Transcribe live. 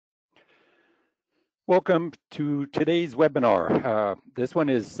Welcome to today's webinar. This one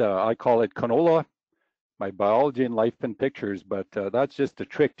is, I call it Canola, my biology and life in pictures, but that's just a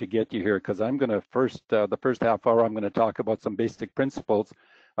trick to get you here because I'm going to the first half hour, I'm going to talk about some basic principles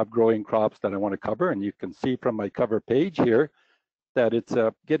of growing crops that I want to cover. And you can see from my cover page here that it's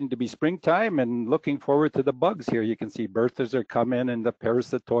getting to be springtime and looking forward to the bugs here. You can see berthas are coming and the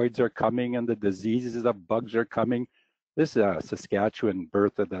parasitoids are coming and the diseases of bugs are coming. This is a Saskatchewan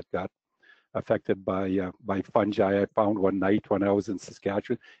bertha that got affected by fungi I found one night when I was in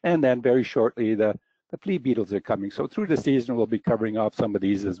Saskatchewan. And then very shortly, the flea beetles are coming. So through the season, we'll be covering off some of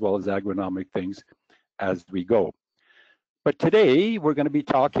these as well as agronomic things as we go. But today, we're going to be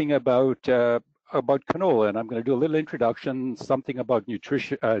talking about canola, and I'm going to do a little introduction, something about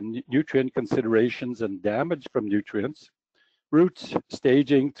nutrient considerations and damage from nutrients, roots,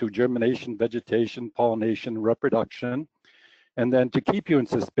 staging through germination, vegetation, pollination, reproduction. And then to keep you in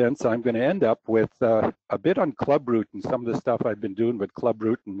suspense, I'm going to end up with a bit on clubroot and some of the stuff I've been doing with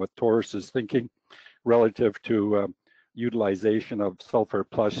clubroot and what Taurus is thinking relative to utilization of sulfur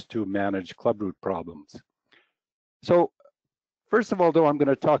plus to manage clubroot problems. So first of all, though, I'm going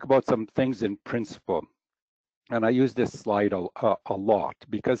to talk about some things in principle. And I use this slide a lot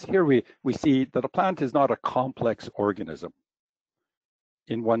because here we see that a plant is not a complex organism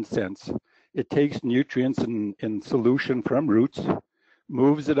in one sense. It takes nutrients in solution from roots,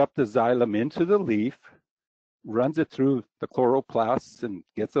 moves it up the xylem into the leaf, runs it through the chloroplasts and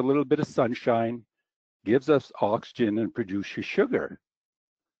gets a little bit of sunshine, gives us oxygen and produces sugar.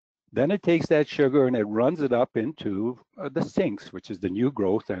 Then it takes that sugar and it runs it up into the sinks, which is the new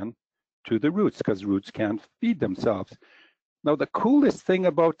growth, and to the roots, because roots can't feed themselves. Now, the coolest thing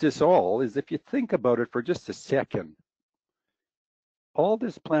about this all is if you think about it for just a second, all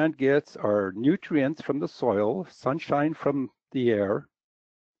this plant gets are nutrients from the soil, sunshine from the air,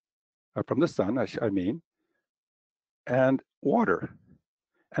 from the sun, I mean, and water.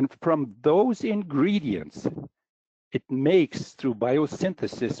 And from those ingredients, it makes through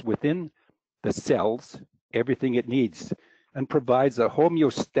biosynthesis within the cells everything it needs and provides a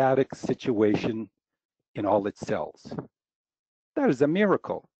homeostatic situation in all its cells. That is a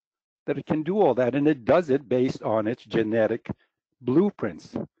miracle that it can do all that, and it does it based on its genetic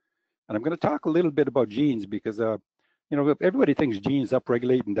blueprints. And I'm going to talk a little bit about genes because, you know, everybody thinks genes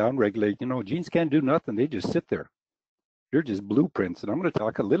upregulate and downregulate. You know, genes can't do nothing. They just sit there. They're just blueprints. And I'm going to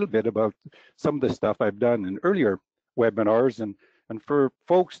talk a little bit about some of the stuff I've done in earlier webinars. And for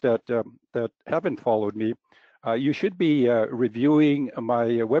folks that haven't followed me, you should be reviewing my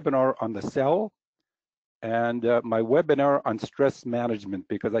webinar on the cell and my webinar on stress management,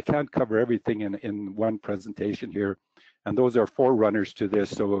 because I can't cover everything in one presentation here. And those are forerunners to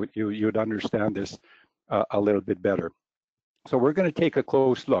this, so you'd understand this a little bit better. So we're going to take a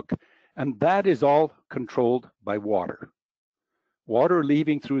close look. And that is all controlled by water. Water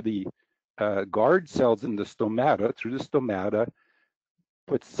leaving through the guard cells in the stomata, through the stomata,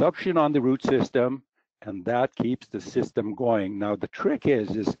 puts suction on the root system, and that keeps the system going. Now, the trick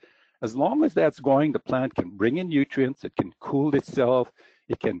is as long as that's going, the plant can bring in nutrients, it can cool itself,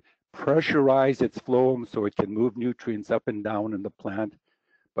 it can pressurize its phloem so it can move nutrients up and down in the plant.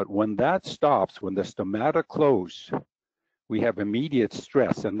 But when that stops, when the stomata close, we have immediate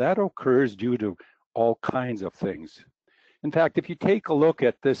stress, and that occurs due to all kinds of things. In fact, if you take a look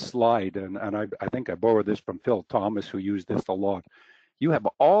at this slide, and I think I borrowed this from Phil Thomas, who used this a lot, you have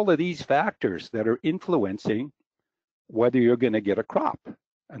all of these factors that are influencing whether you're going to get a crop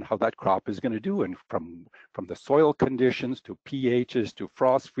and how that crop is going to do, and from the soil conditions to pHs to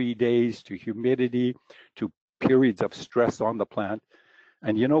frost-free days to humidity to periods of stress on the plant.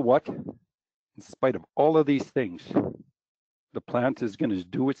 And you know what? In spite of all of these things, the plant is going to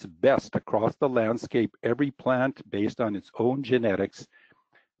do its best across the landscape, every plant based on its own genetics,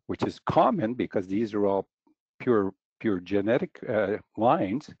 which is common because these are all pure genetic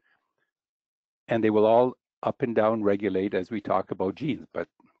lines, and they will all up and down regulate as we talk about genes, but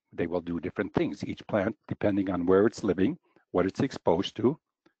they will do different things. Each plant, depending on where it's living, what it's exposed to,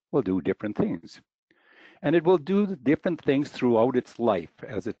 will do different things. And it will do different things throughout its life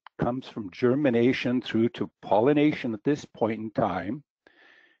as it comes from germination through to pollination at this point in time.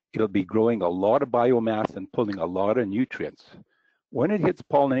 It'll be growing a lot of biomass and pulling a lot of nutrients. When it hits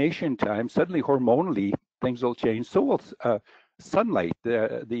pollination time, suddenly hormonally, things will change. So will sunlight,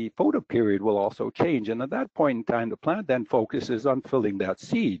 the photo period will also change. And at that point in time, the plant then focuses on filling that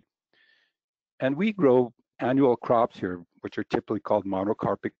seed. And we grow annual crops here, which are typically called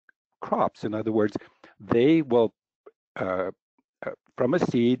monocarpic crops. In other words, they will, from a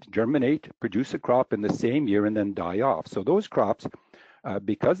seed, germinate, produce a crop in the same year, and then die off. So those crops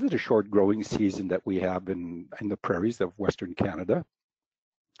because of the short growing season that we have in the prairies of Western Canada.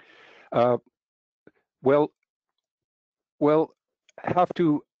 Well, have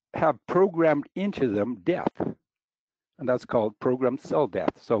to have programmed into them death, and that's called programmed cell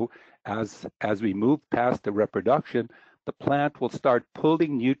death. So as we move past the reproduction, the plant will start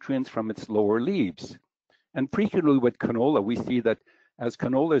pulling nutrients from its lower leaves. And frequently with canola, we see that as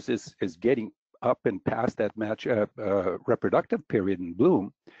canola is getting up and past that reproductive period in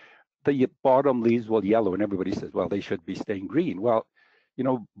bloom, the bottom leaves will yellow, and everybody says, well, they should be staying green. Well, you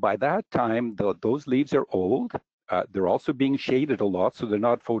know, by that time, those leaves are old. They're also being shaded a lot, so they're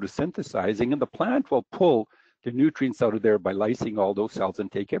not photosynthesizing, and the plant will pull the nutrients out of there by lysing all those cells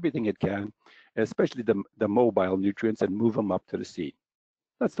and take everything it can, especially the mobile nutrients, and move them up to the seed.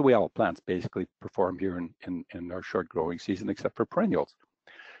 That's the way all plants basically perform here in our short growing season, except for perennials.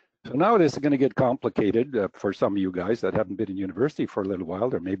 So now this is going to get complicated for some of you guys that haven't been in university for a little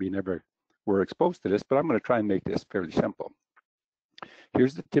while, or maybe never were exposed to this, but I'm going to try and make this fairly simple.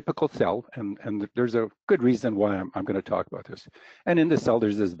 Here's the typical cell, and there's a good reason why I'm going to talk about this. And in the cell,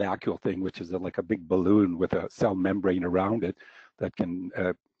 there's this vacuole thing, which is like a big balloon with a cell membrane around it that can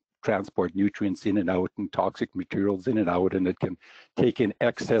transport nutrients in and out and toxic materials in and out, and it can take in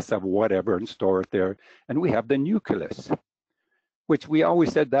excess of whatever and store it there. And we have the nucleus, which we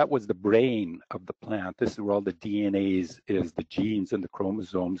always said that was the brain of the plant. This is where all the DNA is, the genes and the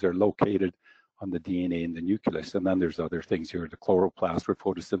chromosomes are located on the DNA in the nucleus. And then there's other things here, the chloroplast where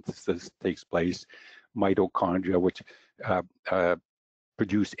photosynthesis takes place, mitochondria, which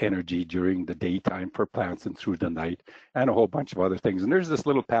produce energy during the daytime for plants and through the night, and a whole bunch of other things. And there's this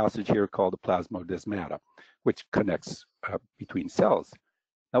little passage here called the plasmodesmata, which connects between cells.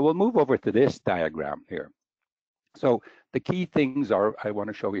 Now we'll move over to this diagram here. So the key things are, I want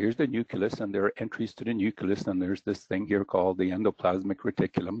to show you, here's the nucleus, and there are entries to the nucleus, and there's this thing here called the endoplasmic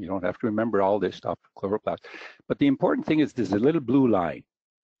reticulum. You don't have to remember all this stuff, chloroplast. But the important thing is there's a little blue line.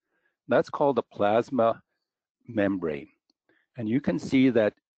 That's called the plasma membrane. And you can see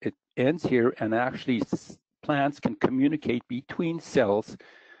that it ends here, and actually plants can communicate between cells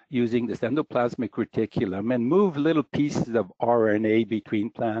using this endoplasmic reticulum and move little pieces of RNA between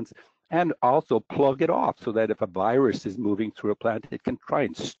plants, and also plug it off so that if a virus is moving through a plant, it can try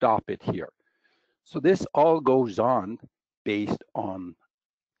and stop it here. So this all goes on based on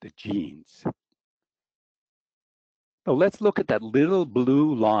the genes. Now let's look at that little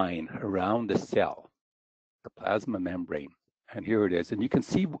blue line around the cell, the plasma membrane. And here it is. And you can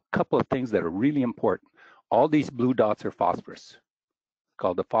see a couple of things that are really important. All these blue dots are phosphorus,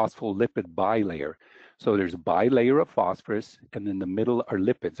 called the phospholipid bilayer. So there's a bilayer of phosphorus, and in the middle are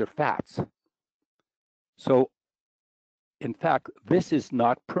lipids or fats. So in fact, this is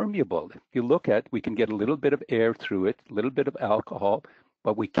not permeable. If you look at, we can get a little bit of air through it, a little bit of alcohol,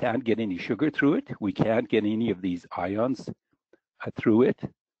 but we can't get any sugar through it. We can't get any of these ions through it.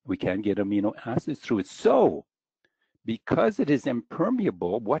 We can't get amino acids through it. So because it is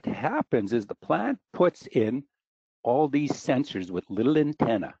impermeable, what happens is the plant puts in all these sensors with little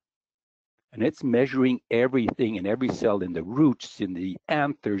antenna, and it's measuring everything in every cell, in the roots, in the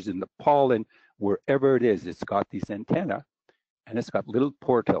anthers, in the pollen, wherever it is, it's got these antenna, and it's got little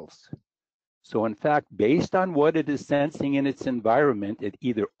portals. So in fact, based on what it is sensing in its environment, it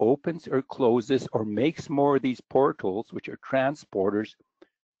either opens or closes or makes more of these portals, which are transporters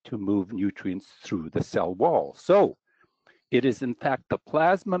to move nutrients through the cell wall. So it is in fact the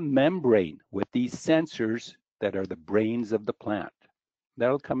plasma membrane with these sensors that are the brains of the plant.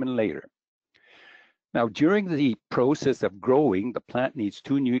 That'll come in later. Now, during the process of growing, the plant needs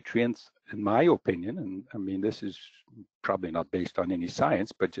two nutrients, in my opinion, and I mean, this is probably not based on any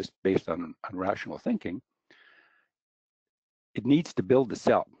science, but just based on rational thinking. It needs to build the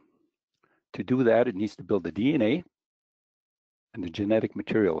cell. To do that, it needs to build the DNA and the genetic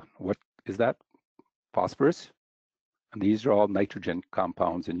material. What is that? Phosphorus. And these are all nitrogen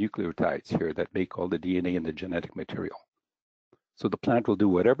compounds and nucleotides here that make all the DNA and the genetic material. So the plant will do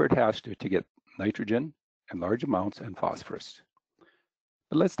whatever it has to get nitrogen in large amounts and phosphorus.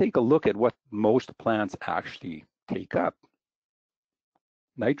 But let's take a look at what most plants actually take up.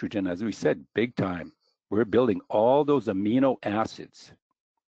 Nitrogen, as we said, big time. We're building all those amino acids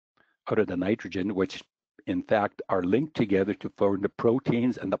out of the nitrogen, which in fact are linked together to form the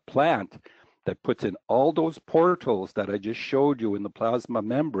proteins, and the plant that puts in all those portals that I just showed you in the plasma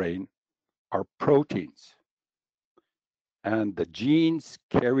membrane are proteins. And the genes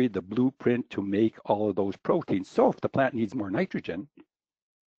carry the blueprint to make all of those proteins. So if the plant needs more nitrogen,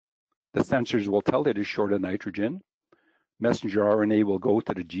 the sensors will tell it is short of nitrogen. Messenger RNA will go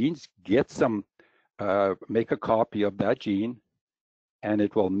to the genes, get some, make a copy of that gene, and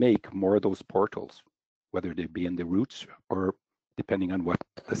it will make more of those portals, whether they be in the roots or depending on what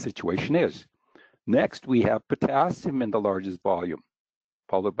the situation is. Next, we have potassium in the largest volume,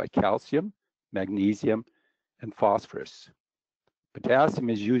 followed by calcium, magnesium, and phosphorus. Potassium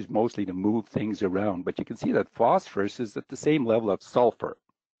is used mostly to move things around, but you can see that phosphorus is at the same level of sulfur.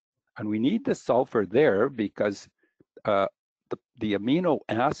 And we need the sulfur there because the amino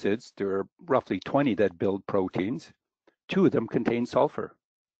acids, there are roughly 20 that build proteins. 2 of them contain sulfur.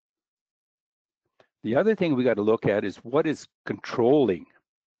 The other thing we got to look at is what is controlling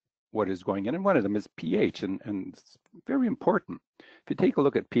what is going in, and one of them is pH, and it's very important. If you take a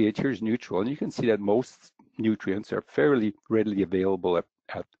look at pH, here's neutral, and you can see that most nutrients are fairly readily available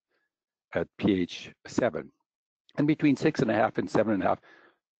at pH 7. And between 6.5 and 7.5,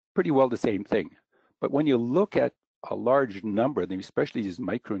 pretty well the same thing. But when you look at a large number, especially these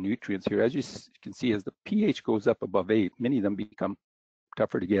micronutrients here, as you can see, as the pH goes up above 8, many of them become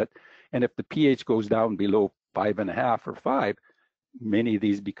tougher to get. And if the pH goes down below 5.5 or 5, many of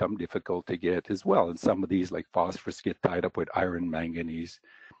these become difficult to get as well. And some of these, like phosphorus, get tied up with iron, manganese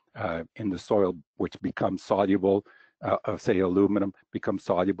in the soil, which becomes soluble. Say aluminum becomes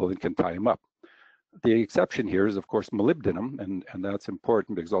soluble and can tie them up. The exception here is, of course, molybdenum, and that's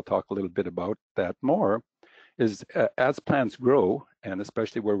important because I'll talk a little bit about that more, is as plants grow, and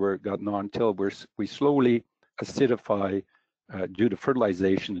especially where we're gotten on till we slowly acidify due to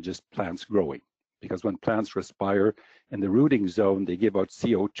fertilization and just plants growing. Because when plants respire in the rooting zone, they give out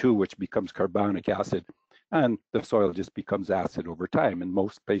CO2, which becomes carbonic acid, and the soil just becomes acid over time. In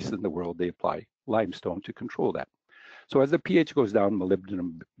most places in the world, they apply limestone to control that. So as the pH goes down,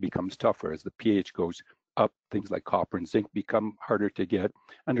 molybdenum becomes tougher. As the pH goes up, things like copper and zinc become harder to get.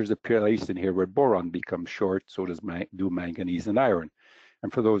 And there's a place in here where boron becomes short, so does manganese and iron.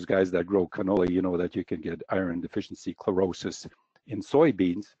 And for those guys that grow canola, you know that you can get iron deficiency chlorosis in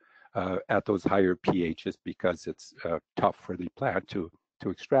soybeans at those higher pHs because it's tough for the plant to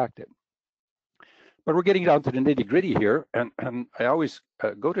extract it. But we're getting down to the nitty gritty here, and I always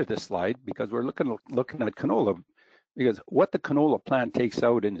go to this slide because we're looking at canola, because what the canola plant takes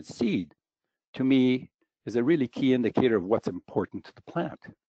out in its seed, to me, is a really key indicator of what's important to the plant.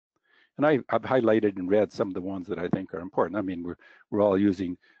 And I've highlighted in red some of the ones that I think are important. I mean, we're all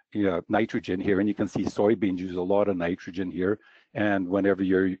using nitrogen here, and you can see soybeans use a lot of nitrogen here. And whenever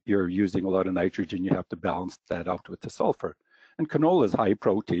you're using a lot of nitrogen, you have to balance that out with the sulfur. And canola is high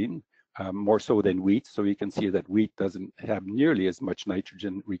protein, more so than wheat. So you can see that wheat doesn't have nearly as much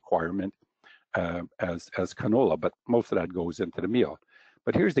nitrogen requirement as canola, but most of that goes into the meal.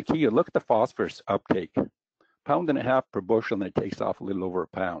 But here's the key: look at the phosphorus uptake, 1.5 pounds per bushel, and it takes off a little over 1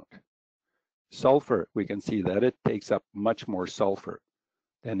 pound. Sulfur, we can see that it takes up much more sulfur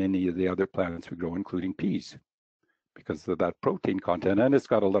than any of the other plants we grow, including peas, because of that protein content, and it's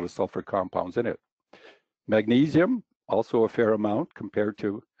got a lot of sulfur compounds in it. Magnesium, also a fair amount compared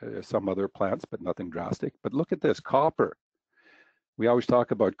to some other plants, but nothing drastic. But look at this, copper. We always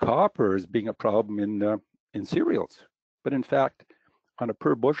talk about copper as being a problem in cereals, but in fact, on a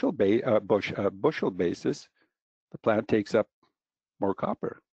per bushel basis, the plant takes up more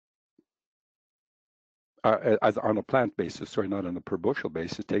copper. As on a plant basis, sorry, not on a per bushel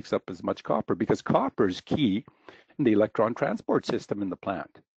basis, takes up as much copper because copper is key in the electron transport system in the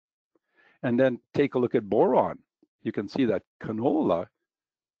plant. And then take a look at boron. You can see that canola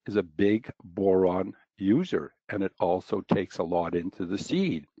is a big boron user, and it also takes a lot into the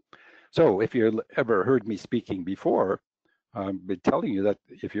seed. So if you've ever heard me speaking before, I've been telling you that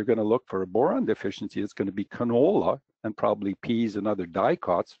if you're going to look for a boron deficiency, it's going to be canola and probably peas and other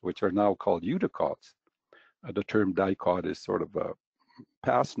dicots, which are now called eudicots. The term dicot is sort of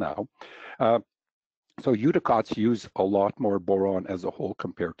past now. So eudicots use a lot more boron as a whole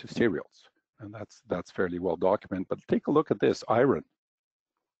compared to cereals, and that's fairly well documented. But take a look at this, iron.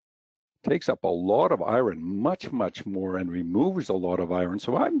 Takes up a lot of iron, much more, and removes a lot of iron.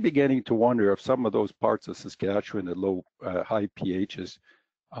 So I'm beginning to wonder if some of those parts of Saskatchewan at high pHs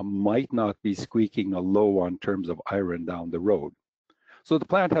might not be squeaking a low on terms of iron down the road. So the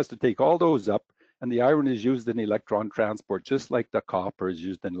plant has to take all those up, and the iron is used in electron transport, just like the copper is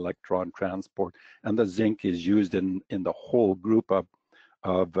used in electron transport, and the zinc is used in the whole group of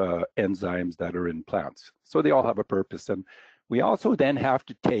enzymes that are in plants. So they all have a purpose. And we also then have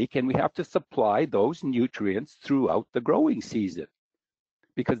to take and we have to supply those nutrients throughout the growing season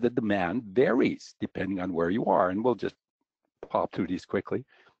because the demand varies depending on where you are. And we'll just pop through these quickly.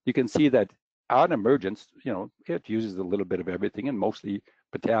 You can see that on emergence, it uses a little bit of everything and mostly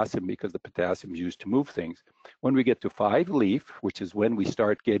potassium because the potassium is used to move things. When we get to 5 leaf, which is when we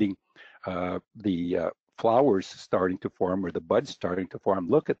start getting the flowers starting to form or the buds starting to form,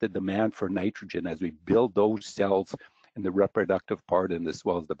 look at the demand for nitrogen as we build those cells in the reproductive part and as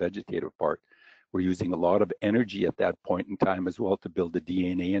well as the vegetative part. We're using a lot of energy at that point in time as well to build the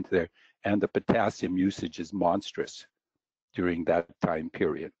DNA into there. And the potassium usage is monstrous during that time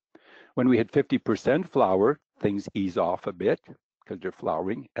period. When we hit 50% flower, things ease off a bit because they're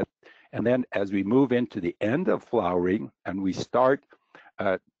flowering. And then as we move into the end of flowering and we start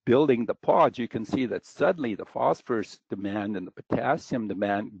building the pods, you can see that suddenly the phosphorus demand and the potassium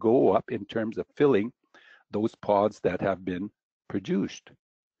demand go up in terms of filling those pods that have been produced.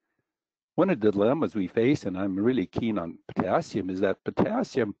 One of the dilemmas we face, and I'm really keen on potassium, is that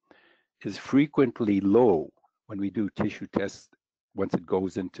potassium is frequently low when we do tissue tests once it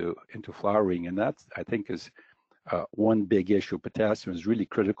goes into flowering. And that's, I think, is one big issue. Potassium is really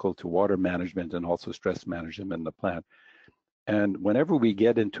critical to water management and also stress management in the plant. And whenever we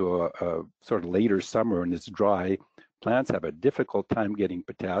get into a sort of later summer and it's dry, plants have a difficult time getting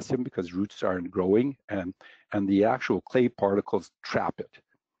potassium because roots aren't growing and the actual clay particles trap it.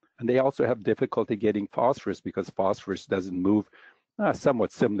 And they also have difficulty getting phosphorus because phosphorus doesn't move,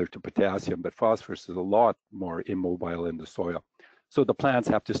 somewhat similar to potassium, but phosphorus is a lot more immobile in the soil. So the plants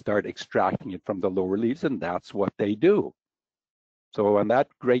have to start extracting it from the lower leaves, and that's what they do. So on that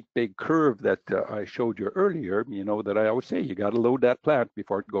great big curve that I showed you earlier, you know that I always say you got to load that plant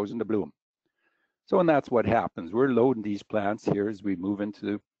before it goes into bloom. So and that's what happens. We're loading these plants here as we move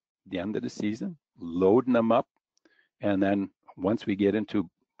into the end of the season, loading them up, and then once we get into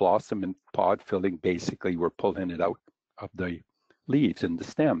blossom and pod filling, basically we're pulling it out of the leaves and the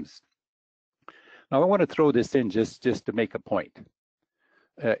stems. Now I want to throw this in just to make a point.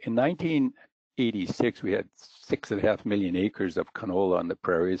 In 1986, we had 6.5 million acres of canola on the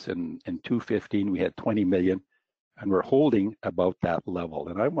prairies, and in 2015 we had 20 million, and we're holding about that level.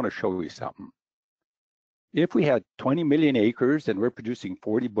 And I want to show you something. If we had 20 million acres and we're producing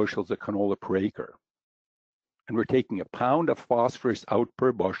 40 bushels of canola per acre, and we're taking a pound of phosphorus out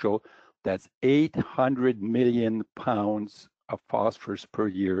per bushel, that's 800 million pounds of phosphorus per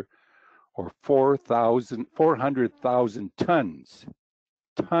year, or 400,000 tons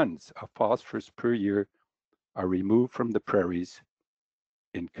of phosphorus per year are removed from the prairies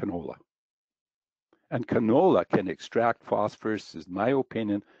in canola. And canola can extract phosphorus, in my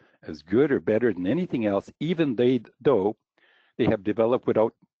opinion, as good or better than anything else, even though they have developed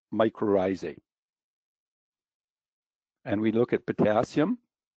without mycorrhizae. And we look at potassium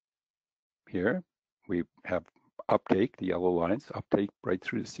here. We have uptake, the yellow lines, uptake right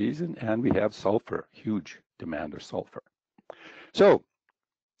through the season, and we have sulfur, huge demand of sulfur. So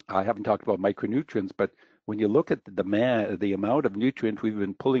I haven't talked about micronutrients, but when you look at the demand, the amount of nutrients we've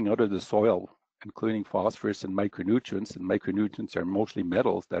been pulling out of the soil, including phosphorus and micronutrients are mostly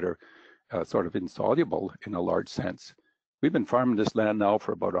metals that are sort of insoluble in a large sense. We've been farming this land now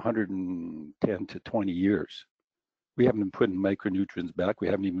for about 110 to 20 years. We haven't been putting micronutrients back. We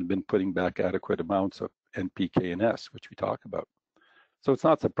haven't even been putting back adequate amounts of NPK and S, which we talk about. So it's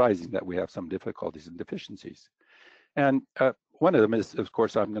not surprising that we have some difficulties and deficiencies. And one of them is, of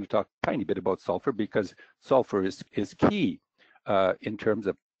course, I'm going to talk a tiny bit about sulfur because sulfur is key in terms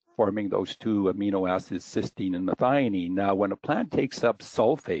of forming those two amino acids, cysteine and methionine. Now, when a plant takes up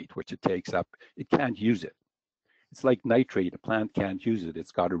sulfate, which it takes up, it can't use it. It's like nitrate. A plant can't use it.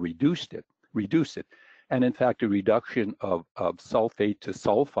 It's got to reduce it. And in fact, a reduction of sulfate to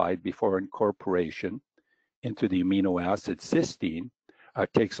sulfide before incorporation into the amino acid cysteine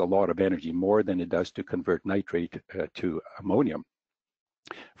takes a lot of energy, more than it does to convert nitrate to ammonium.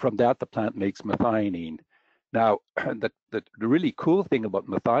 From that, the plant makes methionine. Now, the really cool thing about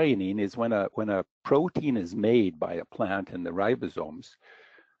methionine is when a protein is made by a plant in the ribosomes,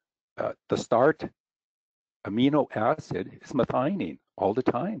 the start amino acid is methionine all the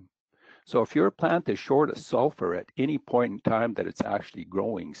time. So if your plant is short of sulfur at any point in time that it's actually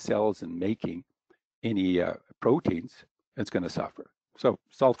growing cells and making any proteins, it's going to suffer. So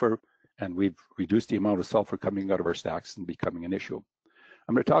sulfur, and we've reduced the amount of sulfur coming out of our stacks and becoming an issue.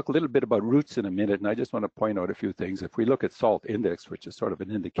 I'm going to talk a little bit about roots in a minute, and I just want to point out a few things. If we look at salt index, which is sort of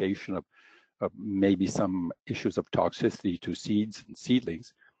an indication of maybe some issues of toxicity to seeds and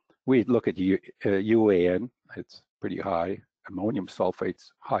seedlings, we look at UAN, it's pretty high. Ammonium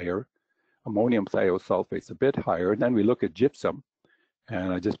sulfate's higher. Ammonium thiosulfate's a bit higher. And then we look at gypsum,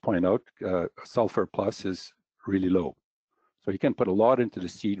 and I just point out sulfur plus is really low. So you can put a lot into the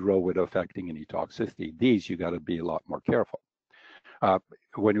seed row without affecting any toxicity. These, you got to be a lot more careful.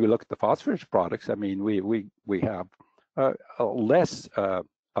 When we look at the phosphorus products, I mean, we have less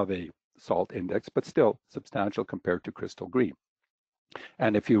of a salt index, but still substantial compared to crystal green.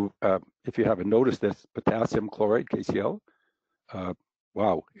 And if you haven't noticed this, potassium chloride, KCl,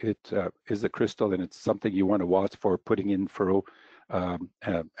 wow, it is a crystal, and it's something you want to watch for putting in furrow,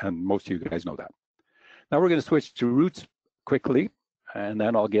 and most of you guys know that. Now we're going to switch to roots quickly, and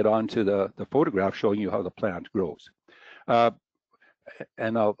then I'll get on to the photograph showing you how the plant grows.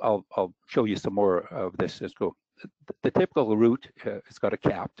 And I'll show you some more of this as go. The typical root has got a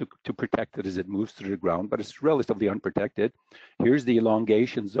cap to protect it as it moves through the ground, but it's relatively unprotected. Here's the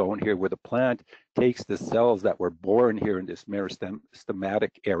elongation zone here where the plant takes the cells that were born here in this meristematic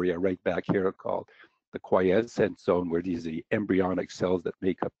area right back here called the quiescent zone, where these are the embryonic cells that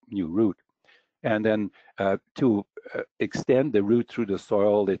make up new root. And then to extend the root through the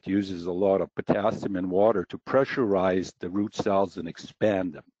soil, it uses a lot of potassium and water to pressurize the root cells and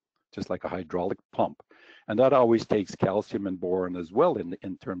expand them, just like a hydraulic pump. And that always takes calcium and boron as well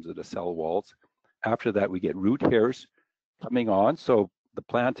in terms of the cell walls. After that, we get root hairs coming on. So the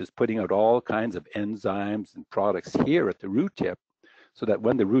plant is putting out all kinds of enzymes and products here at the root tip, so that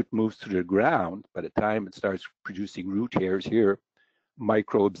when the root moves through the ground, by the time it starts producing root hairs here,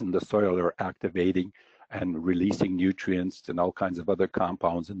 microbes in the soil are activating and releasing nutrients and all kinds of other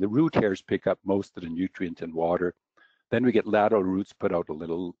compounds. And the root hairs pick up most of the nutrient and water. Then we get lateral roots put out a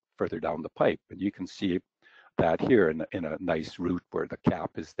little further down the pipe. And you can see that here in a nice root where the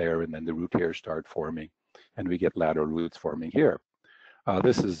cap is there, and then the root hairs start forming, and we get lateral roots forming here.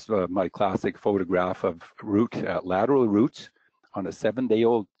 This is my classic photograph of lateral roots on a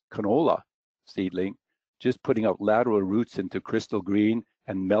 7-day-old canola seedling, just putting out lateral roots into crystal green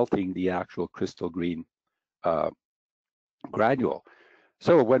and melting the actual crystal green granule.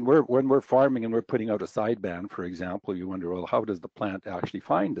 So when we're farming and we're putting out a sideband, for example, you wonder, well, how does the plant actually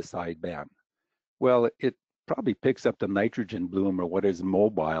find the sideband? Well, it probably picks up the nitrogen bloom or what is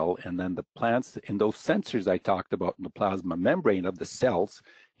mobile, and then the plants in those sensors I talked about in the plasma membrane of the cells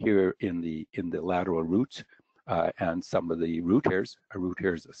here in the lateral roots, and some of the root hairs. A root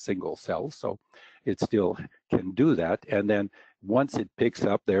hair is a single cell, so it still can do that. And then once it picks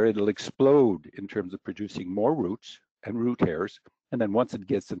up there, it'll explode in terms of producing more roots and root hairs. And then once it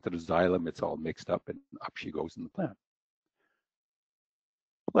gets into the xylem, it's all mixed up and up she goes in the plant.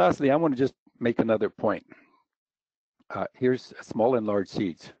 Lastly, I want to just make another point. Here's small and large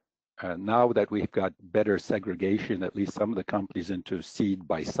seeds. Now that we've got better segregation, at least some of the companies into seed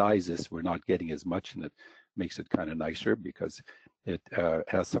by sizes, we're not getting as much, and it makes it kind of nicer because it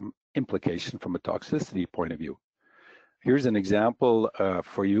has some implication from a toxicity point of view. Here's an example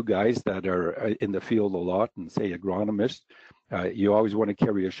for you guys that are in the field a lot and say agronomists. You always want to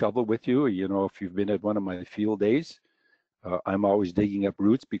carry a shovel with you. You know, if you've been at one of my field days, I'm always digging up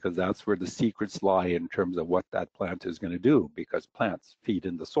roots because that's where the secrets lie in terms of what that plant is going to do, because plants feed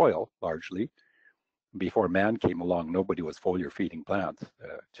in the soil largely. Before man came along, nobody was foliar feeding plants.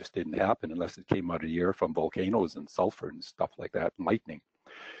 It just didn't happen unless it came out of the air from volcanoes and sulfur and stuff like that, and lightning.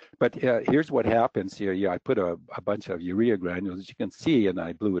 But here's what happens here. Yeah, I put a bunch of urea granules, as you can see, and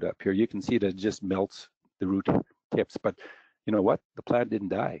I blew it up here. You can see that it just melts the root tips. But you know what? The plant didn't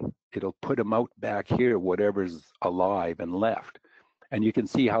die. It'll put them out back here, whatever's alive and left. And you can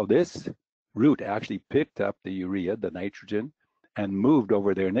see how this root actually picked up the urea, the nitrogen, and moved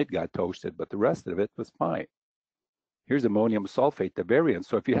over there, and it got toasted, but the rest of it was fine. Here's ammonium sulfate, the variance.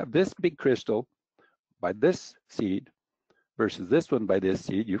 So if you have this big crystal by this seed versus this one by this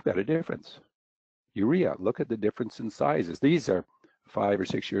seed, you've got a difference. Urea, look at the difference in sizes. These are 5 or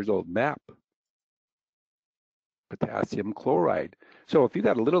 6 years old MAP. Potassium chloride. So if you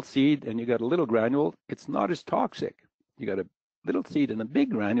got a little seed and you got a little granule, it's not as toxic. You got a little seed and a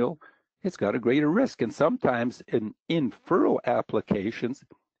big granule, it's got a greater risk. And sometimes in furrow applications,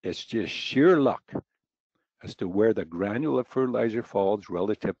 it's just sheer luck as to where the granule of fertilizer falls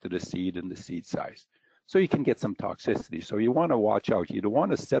relative to the seed and the seed size. So you can get some toxicity. So you want to watch out. You don't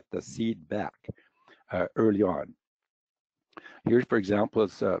want to set the seed back early on. Here, for example,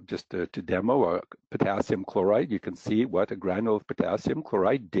 is just to demo potassium chloride. You can see what a granule of potassium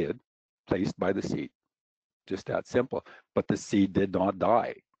chloride did placed by the seed. Just that simple. But the seed did not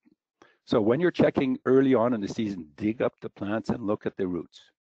die. So when you're checking early on in the season, dig up the plants and look at the roots.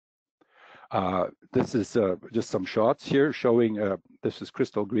 This is just some shots here showing, this is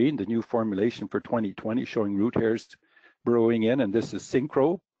crystal green, the new formulation for 2020, showing root hairs burrowing in, and this is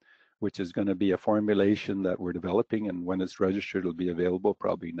Synchro, which is going to be a formulation that we're developing, and when it's registered, it'll be available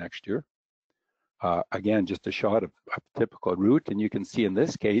probably next year. Again, just a shot of typical root, and you can see in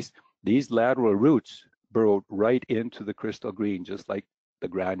this case, these lateral roots burrowed right into the crystal green, just like the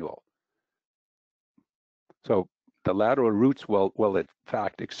granule. So the lateral roots will in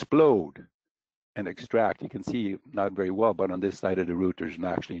fact explode and extract. You can see not very well, but on this side of the root, there's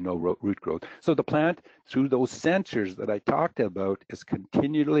actually no root growth. So the plant, through those sensors that I talked about, is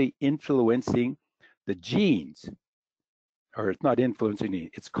continually influencing the genes, or it's not influencing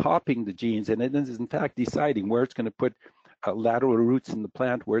it, it's copying the genes, and it is in fact deciding where it's going to put lateral roots in the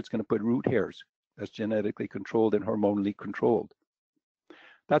plant, where it's going to put root hairs. That's genetically controlled and hormonally controlled.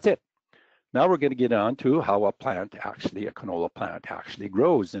 That's it. Now we're going to get on to how a plant actually, a canola plant actually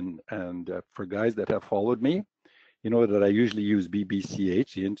grows. And for guys that have followed me, you know that I usually use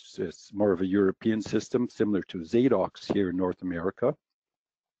BBCH. It's more of a European system, similar to Zadox here in North America.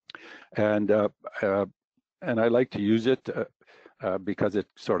 And I like to use it because it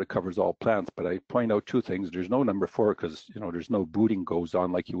sort of covers all plants. But I point out two things. There's no number 4 because, you know, there's no booting goes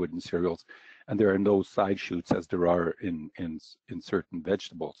on like you would in cereals. And there are no side shoots as there are in certain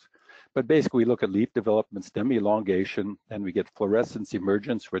vegetables. But basically, we look at leaf development, stem elongation, and we get fluorescence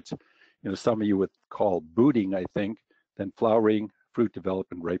emergence, which, you know, some of you would call booting, I think, then flowering, fruit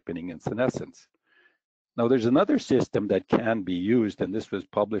development, ripening, and senescence. Now, there's another system that can be used, and this was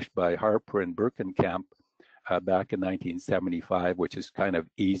published by Harper and Berkenkamp back in 1975, which is kind of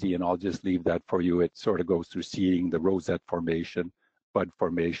easy, and I'll just leave that for you. It sort of goes through seeding, the rosette formation, bud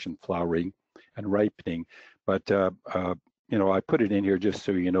formation, flowering, and ripening. But, you know, I put it in here just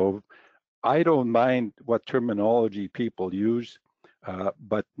so you know. I don't mind what terminology people use,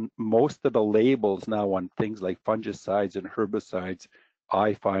 but most of the labels now on things like fungicides and herbicides,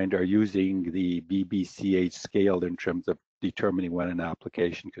 I find are using the BBCH scale in terms of determining when an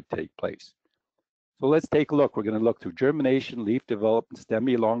application could take place. So let's take a look. We're going to look through germination, leaf development, stem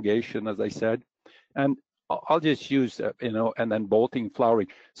elongation, as I said, and I'll just use, you know, and then bolting, flowering.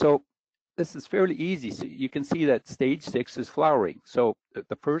 So this is fairly easy. So you can see that stage 6 is flowering. So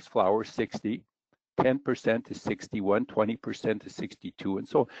the first flower is 60, 10% is 61, 20% is 62, and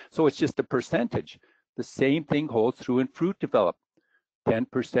so on. So it's just a percentage. The same thing holds true in fruit development.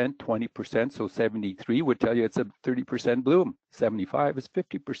 10%, 20%, so 73 would tell you it's a 30% bloom. 75 is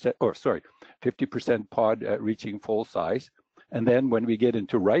 50%, or sorry, 50% pod reaching full size. And then when we get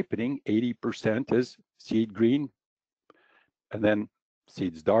into ripening, 80% is seed green, and then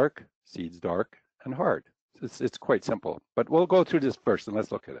seeds dark, and hard. It's quite simple, but we'll go through this first and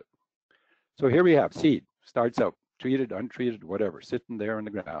let's look at it. So here we have seed, starts out treated, untreated, whatever, sitting there on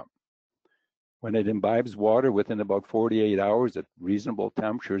the ground. When it imbibes water within about 48 hours at reasonable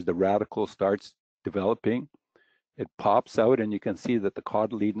temperatures, the radicle starts developing. It pops out and you can see that the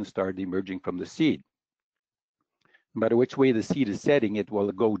cotyledons start emerging from the seed. No matter which way the seed is setting, it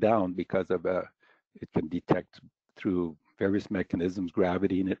will go down because of it can detect through various mechanisms,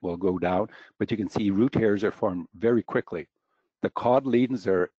 gravity, and it will go down. But you can see root hairs are formed very quickly. The cotyledons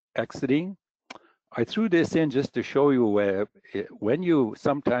are exiting. I threw this in just to show you when you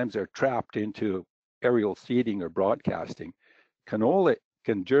sometimes are trapped into aerial seeding or broadcasting, canola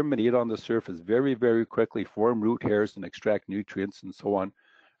can germinate on the surface very, very quickly, form root hairs and extract nutrients and so on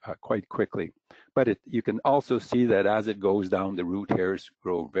quite quickly. But you can also see that as it goes down, the root hairs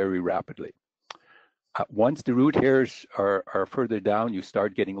grow very rapidly. Once the root hairs are further down, you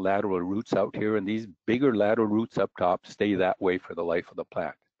start getting lateral roots out here, and these bigger lateral roots up top stay that way for the life of the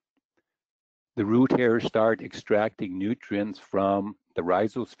plant. The root hairs start extracting nutrients from the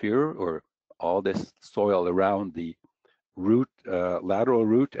rhizosphere, or all this soil around the root, lateral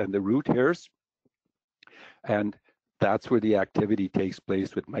root and the root hairs. And that's where the activity takes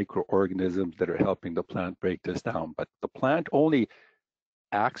place with microorganisms that are helping the plant break this down. But the plant only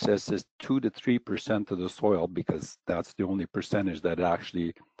accesses 2 to 3% of the soil because that's the only percentage that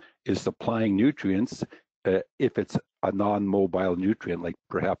actually is supplying nutrients. If it's a non-mobile nutrient, like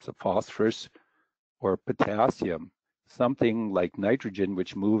perhaps a phosphorus or potassium, something like nitrogen,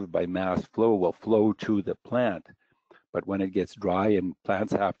 which moved by mass flow, will flow to the plant. But when it gets dry and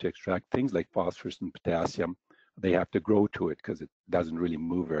plants have to extract things like phosphorus and potassium, they have to grow to it because it doesn't really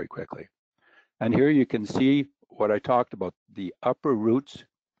move very quickly. And here you can see what I talked about. The upper roots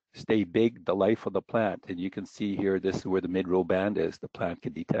stay big the life of the plant. And you can see here, this is where the mid-row band is. The plant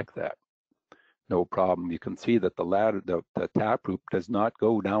can detect that. No problem. You can see that the taproot does not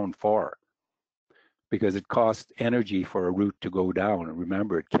go down far, because it costs energy for a root to go down. And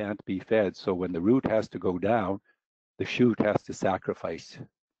remember, it can't be fed. So when the root has to go down, the shoot has to sacrifice.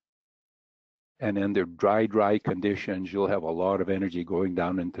 And in the dry conditions, you'll have a lot of energy going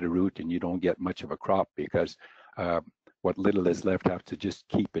down into the root, and you don't get much of a crop because what little is left have to just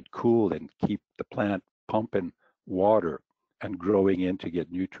keep it cool and keep the plant pumping water and growing in to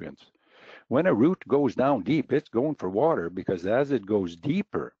get nutrients. When a root goes down deep, it's going for water, because as it goes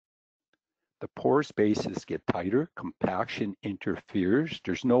deeper, the pore spaces get tighter, compaction interferes,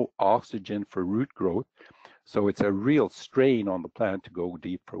 there's no oxygen for root growth, so it's a real strain on the plant to go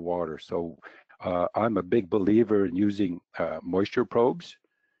deep for water. So I'm a big believer in using moisture probes,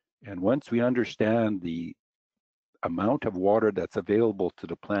 and once we understand the amount of water that's available to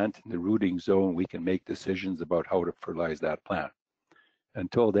the plant in the rooting zone, we can make decisions about how to fertilize that plant.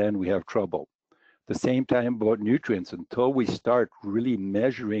 Until then, we have trouble. The same time about nutrients, until we start really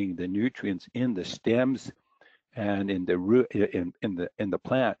measuring the nutrients in the stems and in the root in the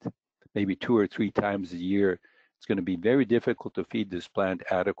plant, maybe 2 or 3 times a year, it's going to be very difficult to feed this plant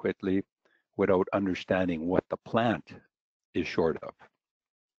adequately without understanding what the plant is short of.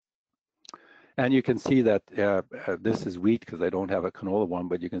 And you can see that this is wheat because I don't have a canola one,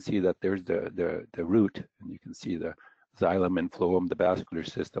 but you can see that there's the root, and you can see the xylem and phloem, the vascular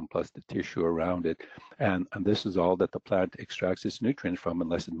system, plus the tissue around it. And this is all that the plant extracts its nutrients from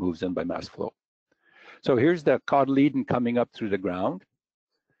unless it moves in by mass flow. So here's the cotyledon coming up through the ground.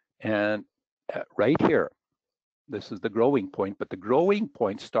 And right here, this is the growing point, but the growing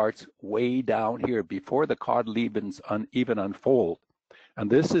point starts way down here before the cotyledons even unfold. And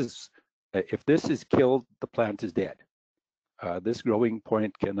this is, if this is killed, the plant is dead. This growing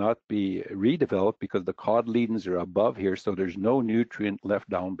point cannot be redeveloped because the cotyledons are above here, so there's no nutrient left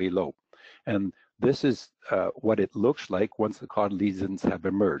down below. And this is what it looks like once the cotyledons have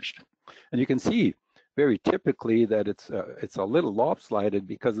emerged. And you can see very typically that it's a little lopsided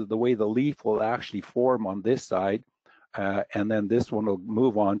because of the way the leaf will actually form on this side, and then this one will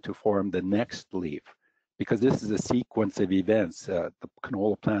move on to form the next leaf, because this is a sequence of events. The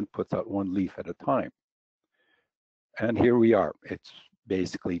canola plant puts out one leaf at a time. And here we are. It's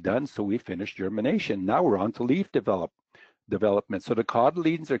basically done. So we finished germination. Now we're on to leaf development. So the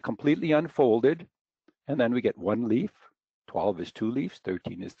cotyledons are completely unfolded, and then we get one leaf. 12 is 2 leaves,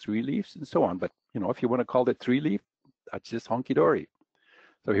 13 is 3 leaves, and so on. But you know, if you want to call it 3 leaf, that's just honky-dory.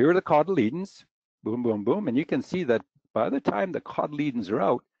 So here are the cotyledons, boom, boom, boom. And you can see that by the time the cotyledons are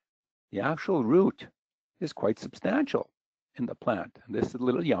out, the actual root is quite substantial in the plant. And this is a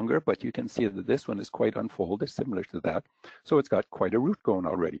little younger, but you can see that this one is quite unfolded, similar to that. So it's got quite a root going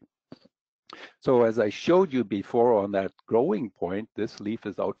already. So as I showed you before on that growing point, this leaf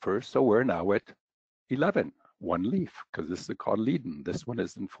is out first. So we're now at 11, 1 leaf, because this is a cotyledon. This one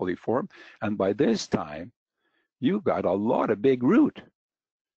isn't fully formed. And by this time, you've got a lot of big root.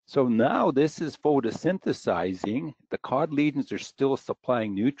 So now this is photosynthesizing. The cotyledons are still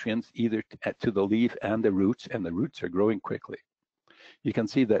supplying nutrients either to the leaf and the roots are growing quickly. You can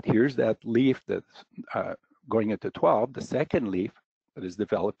see that here's that leaf that's going into 12, the second leaf that is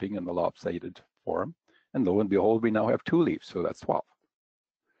developing in the lopsided form. And lo and behold, we now have 2 leaves, so that's 12.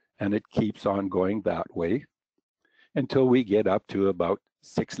 And it keeps on going that way until we get up to about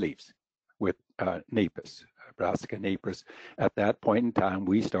 6 leaves with napus. Brassica napus. At that point in time,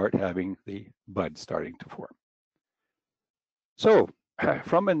 we start having the buds starting to form. So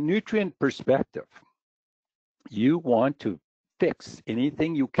from a nutrient perspective, you want to fix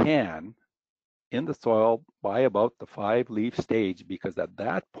anything you can in the soil by about the 5-leaf stage, because at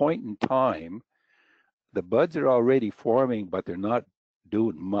that point in time, the buds are already forming, but they're not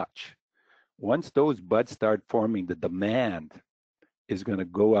doing much. Once those buds start forming, the demand is going to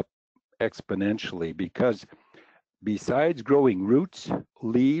go up exponentially, because besides growing roots,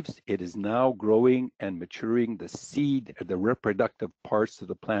 leaves, it is now growing and maturing the seed, the reproductive parts of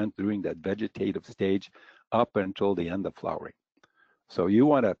the plant during that vegetative stage up until the end of flowering. So you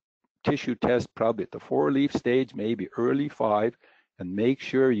want to tissue test probably at the 4-leaf stage, maybe early 5, and make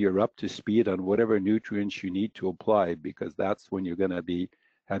sure you're up to speed on whatever nutrients you need to apply, because that's when you're going to be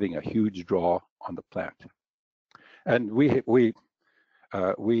having a huge draw on the plant. And we have,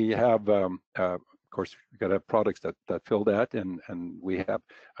 of course, we've got to have products that fill that, and we have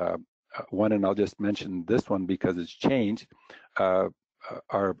one, and I'll just mention this one because it's changed.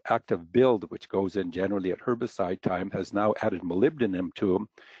 Our active build, which goes in generally at herbicide time, has now added molybdenum to them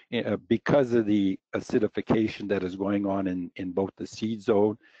because of the acidification that is going on in both the seed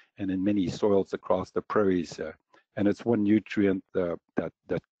zone and in many soils across the prairies. And it's one nutrient that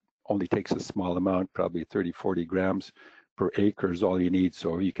only takes a small amount, probably 30, 40 grams per acre is all you need.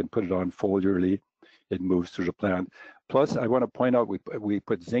 So you can put it on foliarly. It moves through the plant. Plus, I want to point out, we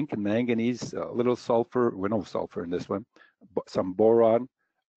put zinc and manganese, a little sulfur, well, no sulfur in this one, some boron,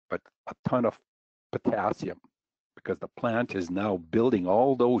 but a ton of potassium, because the plant is now building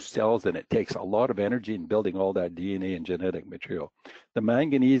all those cells, and it takes a lot of energy in building all that DNA and genetic material. The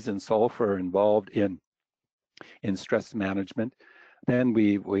manganese and sulfur are involved in stress management. Then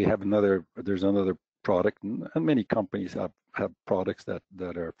we have there's another product, and many companies have products that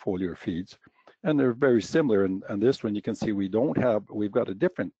are foliar feeds. And they're very similar. And this one, you can see we've got a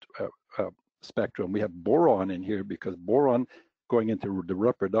different spectrum. We have boron in here because boron going into the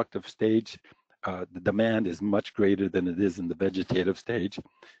reproductive stage, the demand is much greater than it is in the vegetative stage.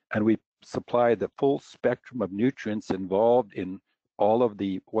 And we supply the full spectrum of nutrients involved in all of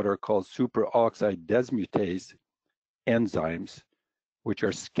the what are called superoxide dismutase enzymes, which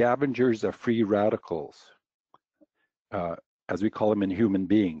are scavengers of free radicals, as we call them in human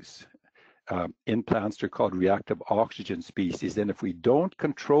beings. In plants, they're called reactive oxygen species. And if we don't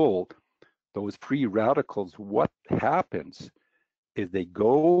control those free radicals, what happens is they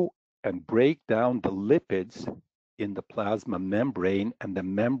go and break down the lipids in the plasma membrane, and the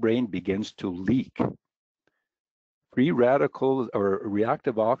membrane begins to leak. Free radicals or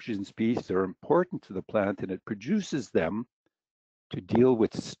reactive oxygen species are important to the plant, and it produces them to deal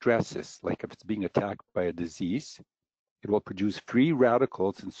with stresses, like if it's being attacked by a disease. It will produce free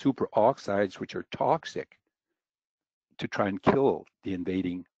radicals and superoxides, which are toxic, to try and kill the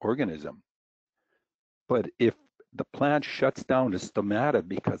invading organism. But if the plant shuts down the stomata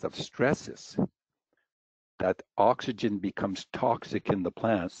because of stresses, that oxygen becomes toxic in the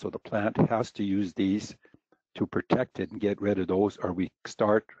plant. So the plant has to use these to protect it and get rid of those, or we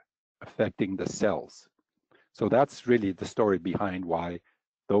start affecting the cells. So that's really the story behind why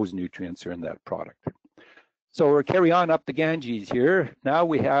those nutrients are in that product. So we'll carry on up the Ganges here. Now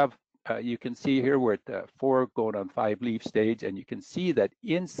we have, you can see here we're at the 4 going on 5 leaf stage, and you can see that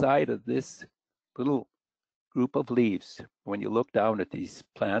inside of this little group of leaves, when you look down at these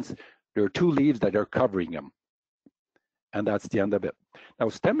plants, there are 2 leaves that are covering them. And that's the end of it. Now,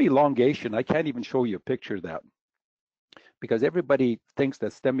 stem elongation, I can't even show you a picture of that because everybody thinks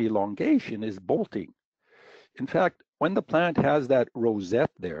that stem elongation is bolting. In fact, when the plant has that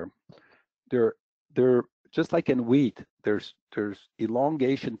rosette there, they're just like in wheat, there's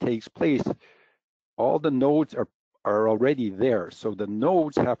elongation takes place. All the nodes are already there. So the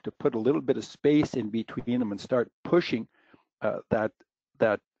nodes have to put a little bit of space in between them and start pushing that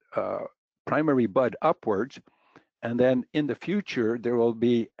primary bud upwards. And then in the future, there will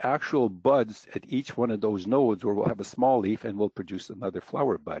be actual buds at each one of those nodes where we'll have a small leaf and we'll produce another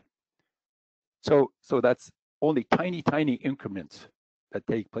flower bud. So that's only tiny, tiny increments that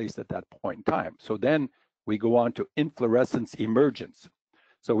take place at that point in time. So then we go on to inflorescence emergence.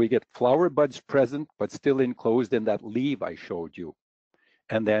 So we get flower buds present, but still enclosed in that leaf I showed you.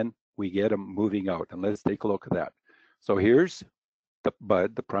 And then we get them moving out. And let's take a look at that. So here's the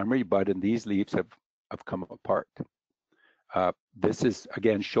bud, the primary bud, and these leaves have come apart. This is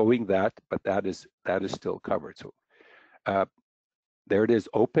again showing that, but that is still covered. So there it is,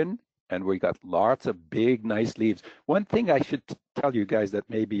 open, and we got lots of big, nice leaves. One thing I should tell you guys that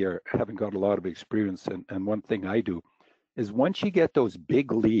maybe haven't got a lot of experience, and one thing I do is once you get those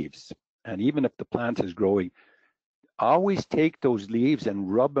big leaves, and even if the plant is growing, always take those leaves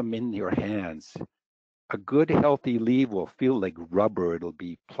and rub them in your hands. A good healthy leaf will feel like rubber. It'll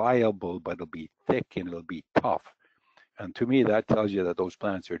be pliable, but it'll be thick and it'll be tough. And to me, that tells you that those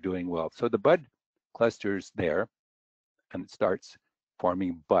plants are doing well. So the bud cluster is there, and it starts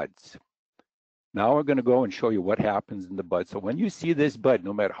forming buds. Now we're going to go and show you what happens in the bud. So when you see this bud,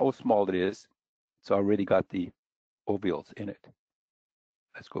 no matter how small it is, it's already got the ovules in it.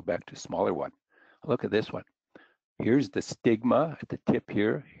 Let's go back to a smaller one. Look at this one. Here's the stigma at the tip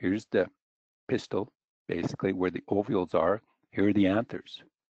here. Here's the pistil, basically where the ovules are. Here are the anthers,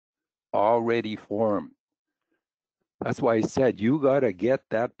 already formed. That's why I said you got to get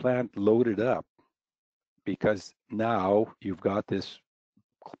that plant loaded up, because now you've got this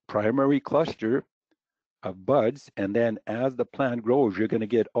primary cluster of buds, and then as the plant grows, you're going to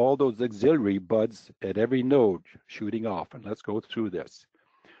get all those auxiliary buds at every node shooting off. And let's go through this.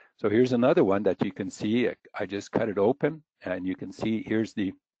 So here's another one that you can see. I just cut it open, and you can see here's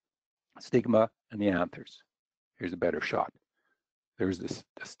the stigma and the anthers. Here's a better shot. There's the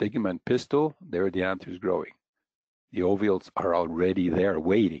stigma and pistil. There are the anthers growing. The ovules are already there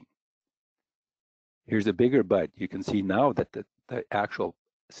waiting. Here's a bigger bud. You can see now that the actual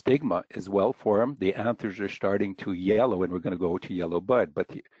stigma is well formed. The anthers are starting to yellow, and we're going to go to yellow bud, but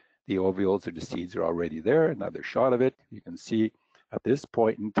the ovules or the seeds are already there. Another shot of it. You can see at this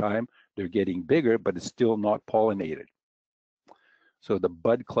point in time, they're getting bigger, but it's still not pollinated. So the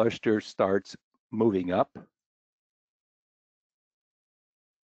bud cluster starts moving up.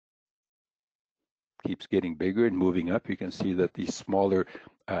 Keeps getting bigger and moving up. You can see that these smaller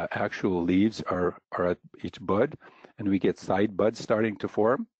actual leaves are at each bud, and we get side buds starting to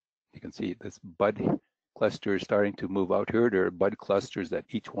form. You can see this bud cluster is starting to move out here. There are bud clusters at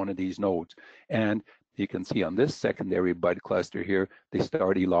each one of these nodes. And you can see on this secondary bud cluster here, they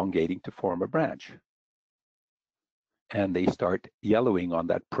start elongating to form a branch. And they start yellowing on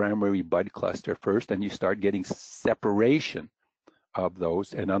that primary bud cluster first, and you start getting separation of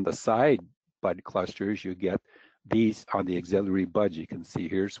those. And on the side bud clusters, you get these on the auxiliary buds. You can see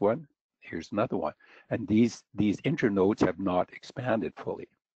here's one, here's another one. And these internodes have not expanded fully.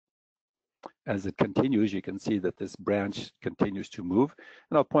 As it continues, you can see that this branch continues to move.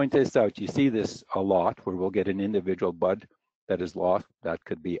 And I'll point this out. You see this a lot where we'll get an individual bud that is lost. That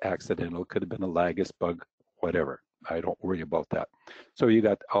could be accidental, could have been a lagus bug, whatever. I don't worry about that. So you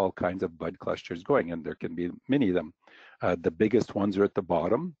got all kinds of bud clusters going, and there can be many of them. The biggest ones are at the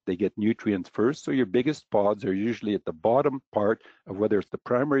bottom. They get nutrients first. So your biggest pods are usually at the bottom part of whether it's the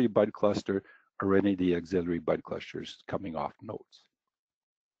primary bud cluster or any of the auxiliary bud clusters coming off nodes.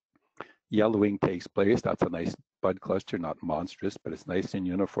 Yellowing takes place. That's a nice bud cluster, not monstrous, but it's nice and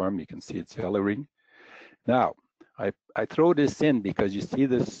uniform. You can see it's yellowing. Now, I throw this in because you see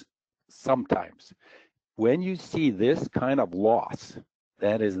this sometimes. When you see this kind of loss,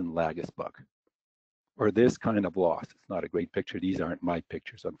 that isn't lagus bug. Or this kind of loss. It's not a great picture. These aren't my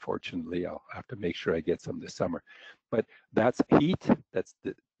pictures, unfortunately. I'll have to make sure I get some this summer. But that's heat, that's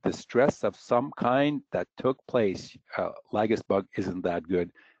the stress of some kind that took place. Lagus bug isn't that good.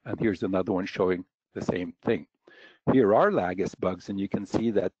 And here's another one showing the same thing. Here are lagus bugs, and you can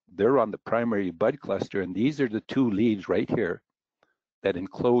see that they're on the primary bud cluster, and these are the two leaves right here that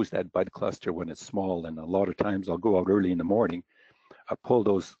enclose that bud cluster when it's small. And a lot of times I'll go out early in the morning, pull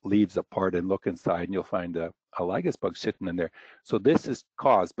those leaves apart and look inside, and you'll find a lagus bug sitting in there. So this is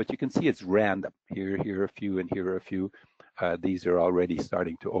caused, but you can see it's random. Here a few, and here a few. These are already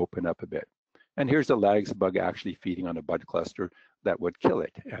starting to open up a bit. And here's a lagus bug actually feeding on a bud cluster that would kill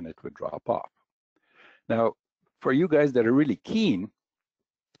it, and it would drop off. Now, for you guys that are really keen,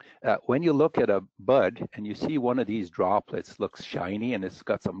 when you look at a bud and you see one of these droplets looks shiny and it's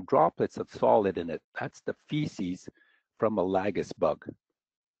got some droplets of solid in it, that's the feces from a lagus bug.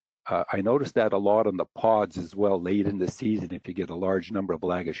 I noticed that a lot on the pods as well late in the season. If you get a large number of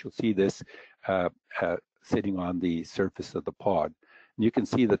lagus, you'll see this sitting on the surface of the pod. And you can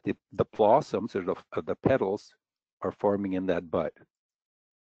see that the blossoms or the petals are forming in that bud.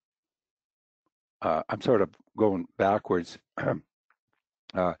 I'm sort of going backwards.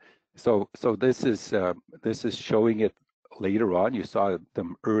 So this is showing it later on. You saw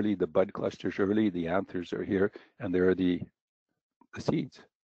them early, the bud clusters early, the anthers are here, and there are the seeds.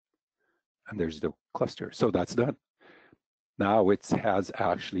 And there's the cluster. So that's done. Now it has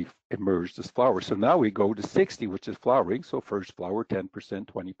actually emerged as flower. So now we go to 60, which is flowering. So first flower, 10%,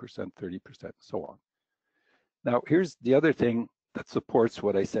 20%, 30%, so on. Now here's the other thing that supports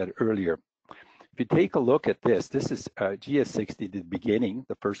what I said earlier. If you take a look at this is GS60, the beginning,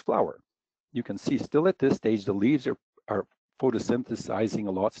 the first flower. You can see still at this stage, the leaves are photosynthesizing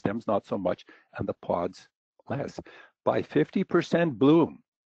a lot, stems not so much, and the pods less. By 50% bloom,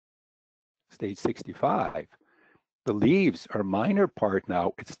 stage 65, the leaves are minor part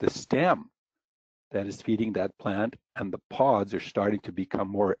now. It's the stem that is feeding that plant, and the pods are starting to become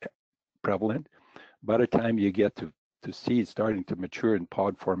more prevalent. By the time you get to seeds starting to mature in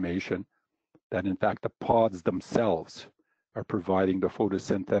pod formation, that in fact the pods themselves are providing the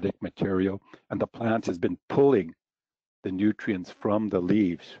photosynthetic material, and the plant has been pulling the nutrients from the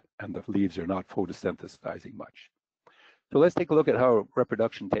leaves, and the leaves are not photosynthesizing much. So let's take a look at how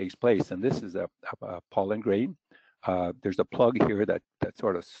reproduction takes place. And this is a pollen grain. There's a plug here that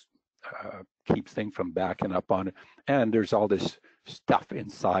sort of keeps things from backing up on it. And there's all this stuff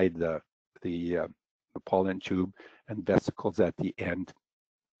inside the pollen tube and vesicles at the end,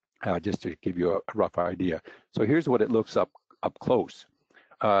 just to give you a rough idea. So here's what it looks up close.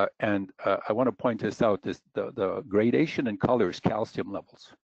 And I want to point this out, the gradation in colors, calcium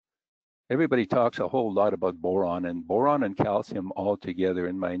levels. Everybody talks a whole lot about boron and calcium all together.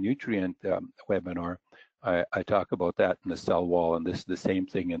 In my nutrient webinar, I talk about that in the cell wall, and this is the same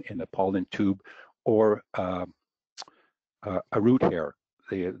thing in a pollen tube or a root hair.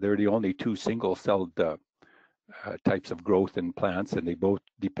 They're the only two single-celled types of growth in plants, and they both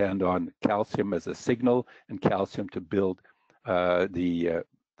depend on calcium as a signal and calcium to build the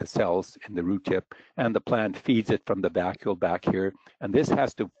cells in the root tip, and the plant feeds it from the vacuole back here, and this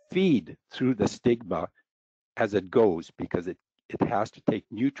has to feed through the stigma as it goes, because it has to take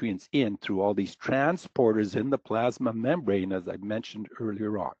nutrients in through all these transporters in the plasma membrane, as I mentioned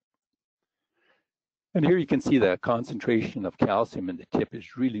earlier on. And here you can see the concentration of calcium in the tip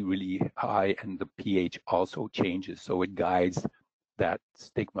is really, really high, and the pH also changes, so it guides that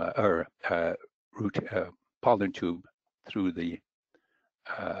stigma or pollen tube through the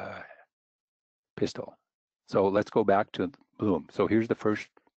pistil. So let's go back to bloom. So here's the first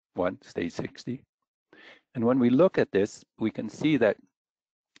one, stage 60. And when we look at this, we can see that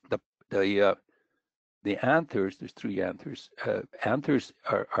the anthers, there's 3 anthers, anthers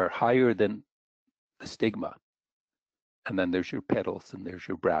are higher than the stigma. And then there's your petals and there's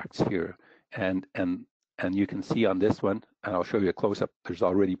your bracts here. And you can see on this one, and I'll show you a close-up, there's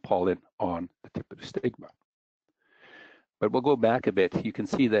already pollen on the tip of the stigma. But we'll go back a bit. You can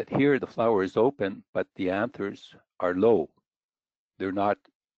see that here the flower is open, but the anthers are low. They're not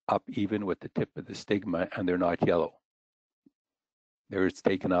up even with the tip of the stigma, and they're not yellow. There it's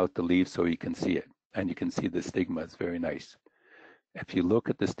taken out the leaves so you can see it. And you can see the stigma is very nice. If you look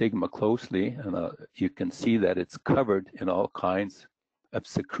at the stigma closely, and you can see that it's covered in all kinds of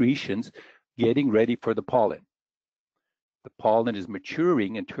secretions, getting ready for the pollen. The pollen is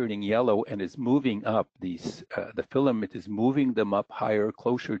maturing and turning yellow and is moving up. The filament is moving them up higher,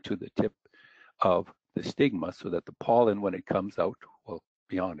 closer to the tip of the stigma, so that the pollen, when it comes out, will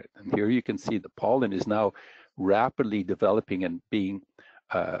be on it. And here you can see the pollen is now rapidly developing and being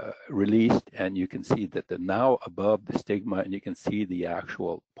released, and you can see that they're now above the stigma, and you can see the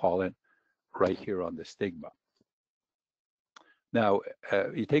actual pollen right here on the stigma. Now,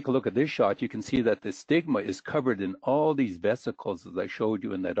 you take a look at this shot, you can see that the stigma is covered in all these vesicles as I showed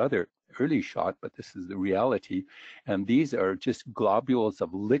you in that other early shot, but this is the reality. And these are just globules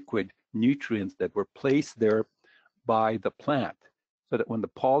of liquid nutrients that were placed there by the plant, so that when the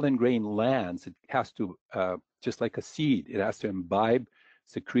pollen grain lands, it has to, just like a seed, it has to imbibe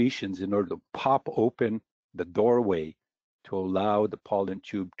secretions in order to pop open the doorway to allow the pollen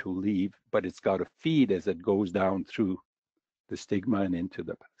tube to leave, but it's got to feed as it goes down through the stigma and into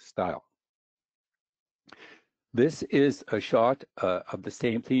the style. This is a shot of the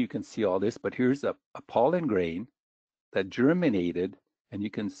same thing. You can see all this, but here's a pollen grain that germinated, and you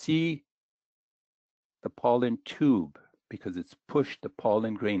can see the pollen tube because it's pushed the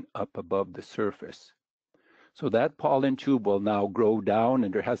pollen grain up above the surface. So that pollen tube will now grow down,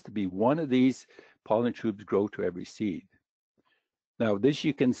 and there has to be one of these pollen tubes grow to every seed. Now this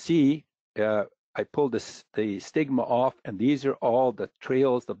you can see, I pulled the stigma off, and these are all the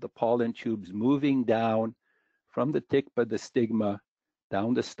trails of the pollen tubes moving down from the tip of the stigma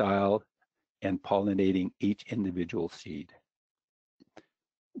down the style and pollinating each individual seed.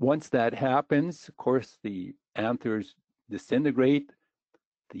 Once that happens, of course, the anthers disintegrate,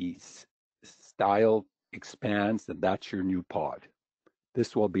 the style expands, and that's your new pod.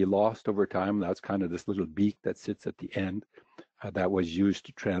 This will be lost over time. That's kind of this little beak that sits at the end that was used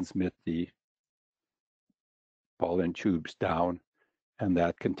to transmit the pollen tubes down, and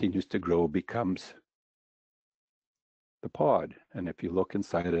that continues to grow, becomes the pod. And if you look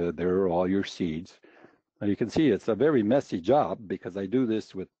inside of it, there are all your seeds. Now you can see it's a very messy job because I do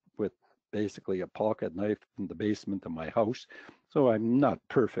this with basically a pocket knife in the basement of my house. So I'm not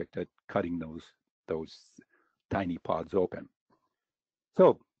perfect at cutting those tiny pods open.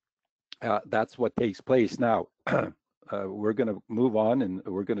 So that's what takes place now. We're going to move on, and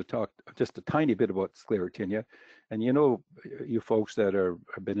we're going to talk just a tiny bit about sclerotinia. And you know, you folks that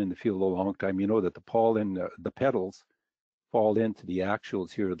have been in the field a long time, you know that the pollen, the petals fall into the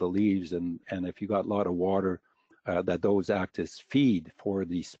actuals here of the leaves, and if you got a lot of water, that those act as feed for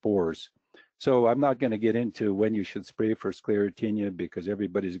the spores. So I'm not going to get into when you should spray for sclerotinia because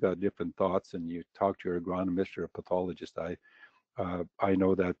everybody's got different thoughts, and you talk to your agronomist or a pathologist. I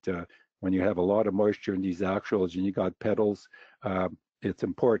know that when you have a lot of moisture in these actuals and you got petals, it's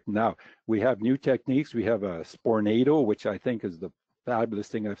important. Now, we have new techniques. We have a spornado, which I think is the fabulous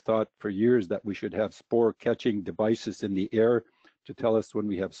thing. I've thought for years that we should have spore catching devices in the air to tell us when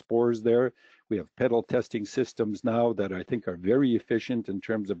we have spores there. We have petal testing systems now that I think are very efficient in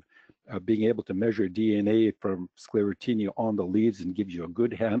terms of being able to measure DNA from sclerotinia on the leaves and gives you a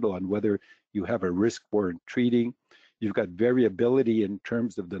good handle on whether you have a risk for treating. You've got variability in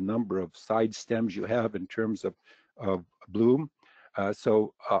terms of the number of side stems you have in terms of bloom.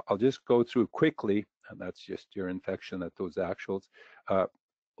 So I'll just go through quickly, and that's just your infection at those actuals,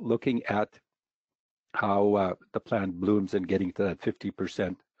 looking at how the plant blooms and getting to that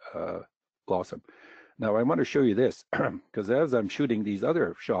 50% blossom. Now I want to show you this, because as I'm shooting these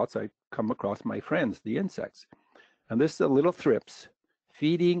other shots, I come across my friends, the insects. And this is a little thrips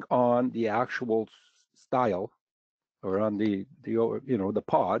feeding on the actual style, or on the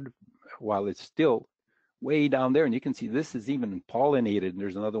pod, while it's still way down there. And you can see this is even pollinated, and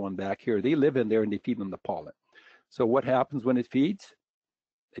there's another one back here. They live in there and they feed on the pollen. So what happens when it feeds?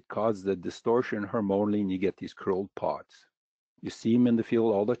 It causes a distortion hormonally, and you get these curled pods. You see them in the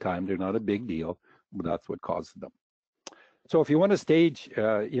field all the time. They're not a big deal, but that's what causes them. So if you want to stage,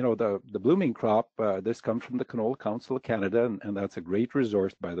 the blooming crop, this comes from the Canola Council of Canada, and that's a great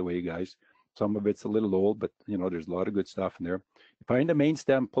resource, by the way, guys. Some of it's a little old, but there's a lot of good stuff in there. You find the main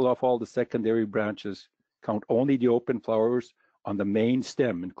stem, pull off all the secondary branches, count only the open flowers on the main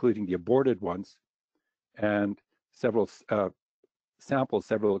stem, including the aborted ones, and several samples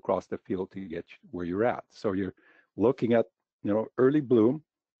several across the field to get where you're at. So you're looking at, early bloom.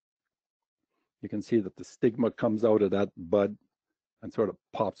 You can see that the stigma comes out of that bud and sort of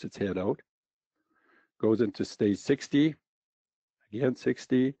pops its head out. Goes into stage 60, again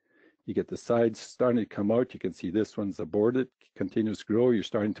 60. You get the sides starting to come out. You can see this one's aborted, continues to grow. You're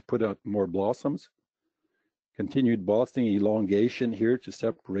starting to put out more blossoms. Continued blossoming, elongation here to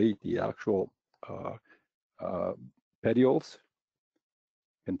separate the actual petioles.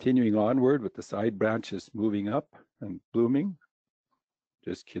 Continuing onward with the side branches moving up and blooming.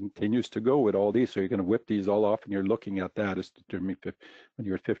 Just continues to go with all these. So you're going to whip these all off, and you're looking at that as determining when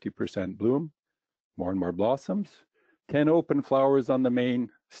you're at 50% bloom, more and more blossoms. 10 open flowers on the main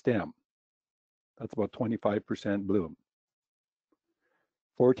stem. That's about 25% bloom.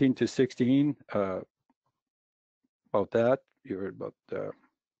 14 to 16, about that, you're about,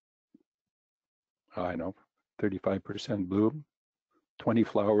 35% bloom. 20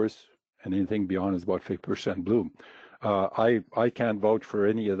 flowers, and anything beyond is about 50% bloom. I can't vouch for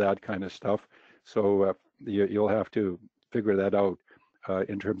any of that kind of stuff, so you'll have to figure that out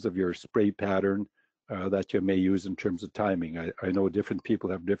in terms of your spray pattern that you may use in terms of timing. I know different people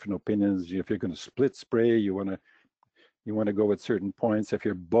have different opinions. If you're going to split spray, you want to go at certain points. If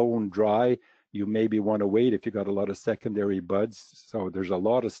you're bone dry, you maybe want to wait if you got a lot of secondary buds. So there's a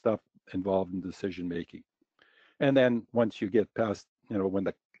lot of stuff involved in decision making. And then once you get past,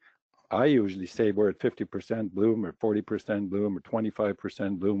 I usually say we're at 50% bloom or 40% bloom or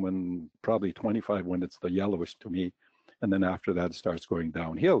 25% bloom, when probably 25 when it's the yellowish to me. And then after that, it starts going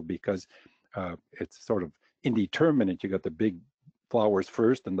downhill because it's sort of indeterminate. You got the big flowers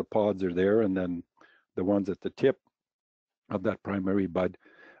first and the pods are there, and then the ones at the tip of that primary bud,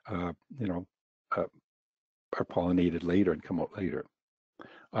 are pollinated later and come out later.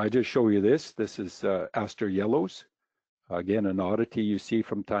 I just show you this. This is aster yellows. Again, an oddity you see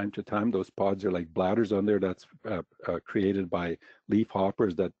from time to time. Those pods are like bladders on there. That's created by leaf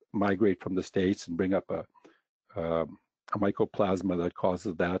hoppers that migrate from the States and bring up a mycoplasma that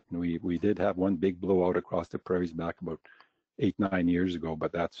causes that. And we did have one big blowout across the prairies back about 8-9 years ago,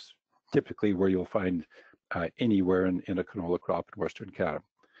 but that's typically where you'll find anywhere in a canola crop in Western Canada.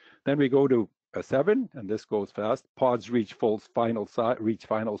 Then we go to a 7, and this goes fast. Pods reach final size,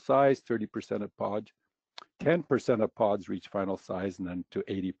 30% of pods. 10% of pods reach final size, and then to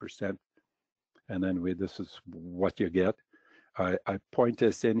 80%. And then this is what you get. I point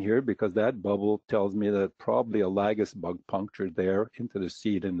this in here because that bubble tells me that probably a Lagus bug punctured there into the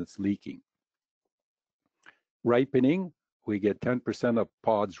seed and it's leaking. Ripening, we get 10% of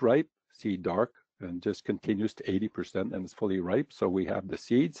pods ripe, seed dark, and just continues to 80% and it's fully ripe. So we have the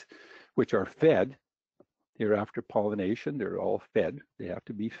seeds, which are fed here after pollination. They're all fed. They have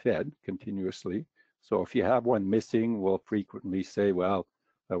to be fed continuously. So if you have one missing, we'll frequently say, well,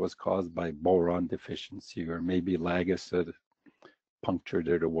 that was caused by boron deficiency, or maybe Lagus had punctured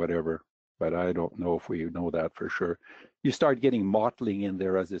it or whatever. But I don't know if we know that for sure. You start getting mottling in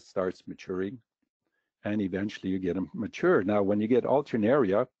there as it starts maturing, and eventually you get them mature. Now, when you get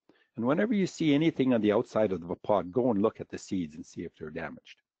alternaria, and whenever you see anything on the outside of the pod, go and look at the seeds and see if they're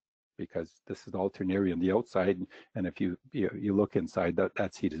damaged, because this is alternaria on the outside, and if you look inside,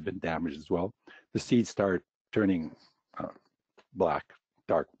 that seed has been damaged as well. The seeds start turning black,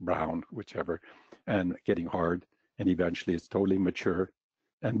 dark brown, whichever, and getting hard, and eventually it's totally mature,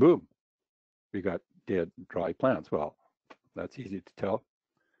 and boom, we got dead, dry plants. Well, that's easy to tell.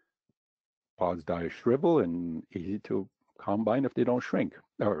 Pods die, shrivel, and easy to combine if they don't shrink,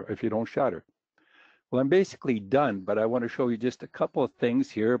 or if you don't shatter. Well, I'm basically done, but I want to show you just a couple of things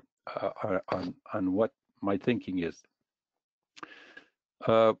here on what my thinking is.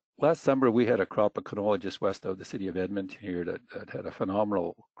 Last summer, we had a crop of canola just west of the city of Edmonton here that had a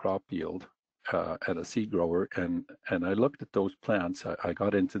phenomenal crop yield at a seed grower, and I looked at those plants. I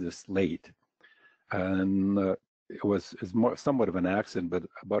got into this late, and it was somewhat of an accident, but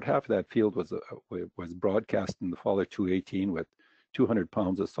about half of that field was broadcast in the fall of 2018 with 200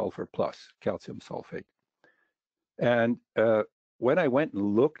 pounds of sulfur plus calcium sulfate. And when I went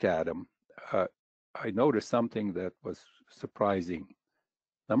and looked at them, I noticed something that was surprising.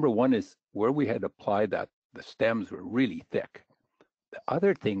 Number one is where we had applied that, the stems were really thick. The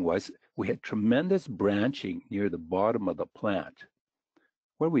other thing was we had tremendous branching near the bottom of the plant,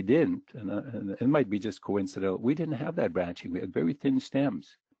 Where we didn't, and it might be just coincidental, we didn't have that branching. We had very thin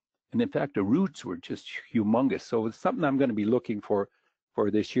stems. And in fact, the roots were just humongous. So it's something I'm going to be looking for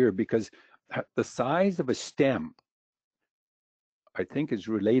this year, because the size of a stem, I think, is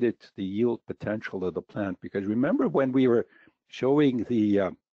related to the yield potential of the plant. Because remember when we were showing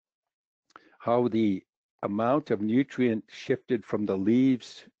the how the amount of nutrient shifted from the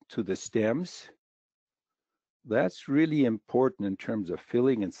leaves to the stems? That's really important in terms of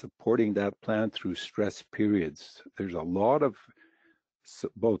filling and supporting that plant through stress periods. There's a lot of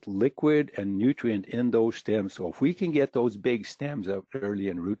both liquid and nutrient in those stems. So if we can get those big stems out early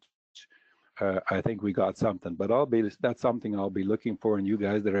and roots, I think we got something. But that's something I'll be looking for in you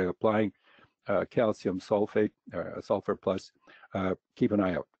guys that are applying calcium sulfate, sulfur plus. Keep an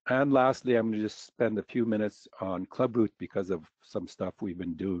eye out. And lastly, I'm going to just spend a few minutes on clubroot because of some stuff we've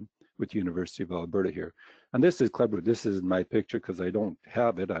been doing with University of Alberta here. And this is clubroot. This is my picture because I don't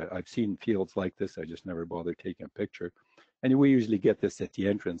have it. I've seen fields like this. I just never bothered taking a picture. And we usually get this at the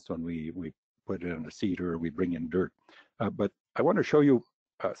entrance when we put it on a seed or we bring in dirt. But I want to show you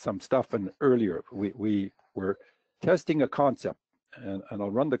some stuff. And earlier, we were testing a concept. And I'll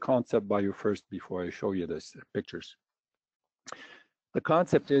run the concept by you first before I show you this pictures. The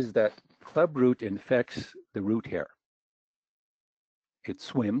concept is that clubroot infects the root hair. It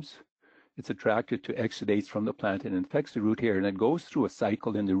swims. It's attracted to exudates from the plant and infects the root hair, and it goes through a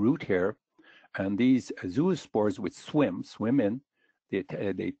cycle in the root hair. And these zoospores, which swim in,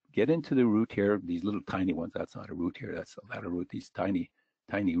 they get into the root hair. These little tiny ones. That's not a root hair. That's a lateral root. These tiny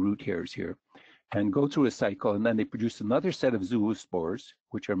root hairs here, and go through a cycle, and then they produce another set of zoospores,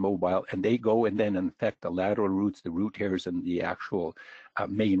 which are mobile, and they go and then infect the lateral roots, the root hairs, and the actual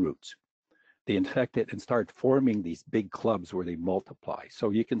main roots. They infect it and start forming these big clubs where they multiply. So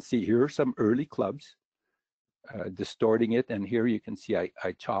you can see here are some early clubs distorting it, and here you can see I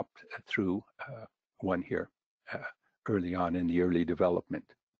chopped through one here early on in the early development,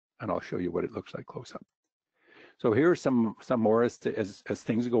 and I'll show you what it looks like close up. So here are some more as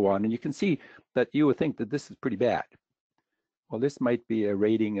things go on, and you can see that you would think that this is pretty bad. Well, this might be a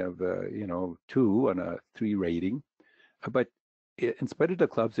rating of 2 and a 3 rating, but in spite of the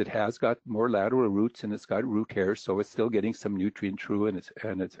clubs, it has got more lateral roots and it's got root hairs, so it's still getting some nutrient through, and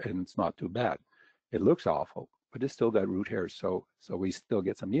it's not too bad. It looks awful, but it's still got root hairs, so we still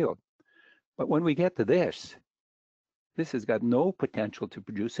get some yield. But when we get to this has got no potential to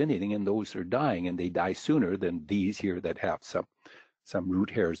produce anything, and those are dying, and they die sooner than these here that have some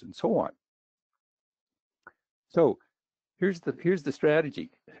root hairs and so on. So here's the strategy.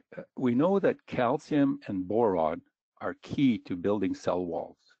 We know that calcium and boron are key to building cell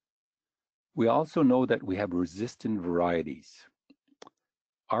walls. We also know that we have resistant varieties.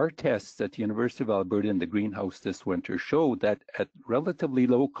 Our tests at the University of Alberta in the greenhouse this winter showed that at relatively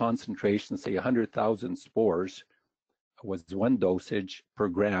low concentrations, say 100,000 spores was one dosage per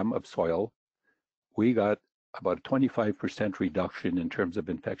gram of soil, we got about a 25% reduction in terms of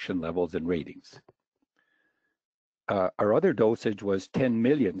infection levels and ratings. Our other dosage was 10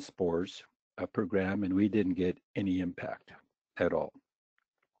 million spores per gram, and we didn't get any impact at all.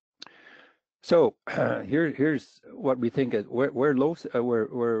 So here's what we think is we're low,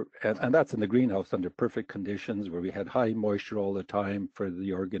 and that's in the greenhouse under perfect conditions where we had high moisture all the time for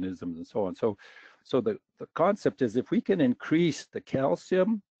the organisms and so on. So the concept is if we can increase the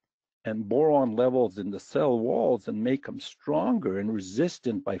calcium and boron levels in the cell walls and make them stronger and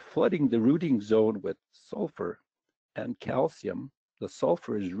resistant by flooding the rooting zone with sulfur and calcium. The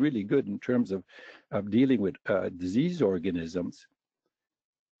sulfur is really good in terms of dealing with disease organisms.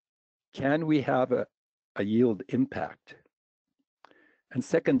 Can we have a yield impact? And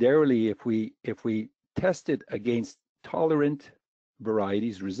secondarily, if we test it against tolerant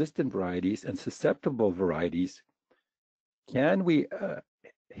varieties, resistant varieties, and susceptible varieties, can we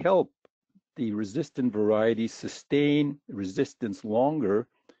help the resistant varieties sustain resistance longer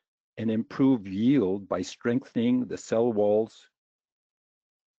and improve yield by strengthening the cell walls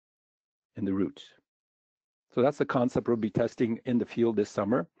in the roots? So that's the concept we'll be testing in the field this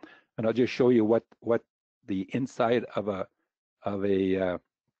summer, and I'll just show you what the inside of a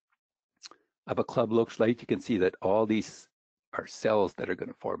club looks like. You can see that all these are cells that are going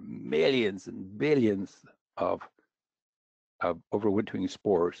to form millions and billions of overwintering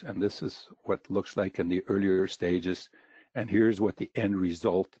spores, and this is what it looks like in the earlier stages. And here's what the end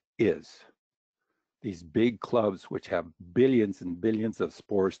result is. These big clubs which have billions and billions of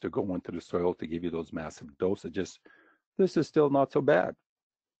spores to go into the soil to give you those massive dosages. This is still not so bad.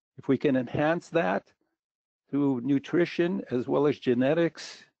 If we can enhance that through nutrition as well as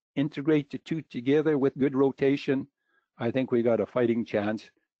genetics, integrate the two together with good rotation, I think we got a fighting chance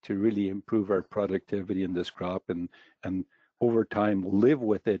to really improve our productivity in this crop and over time live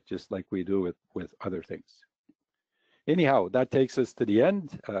with it just like we do with other things. Anyhow, that takes us to the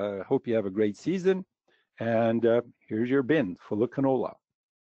end. Hope you have a great season. And here's your bin full of canola.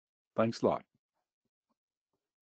 Thanks a lot.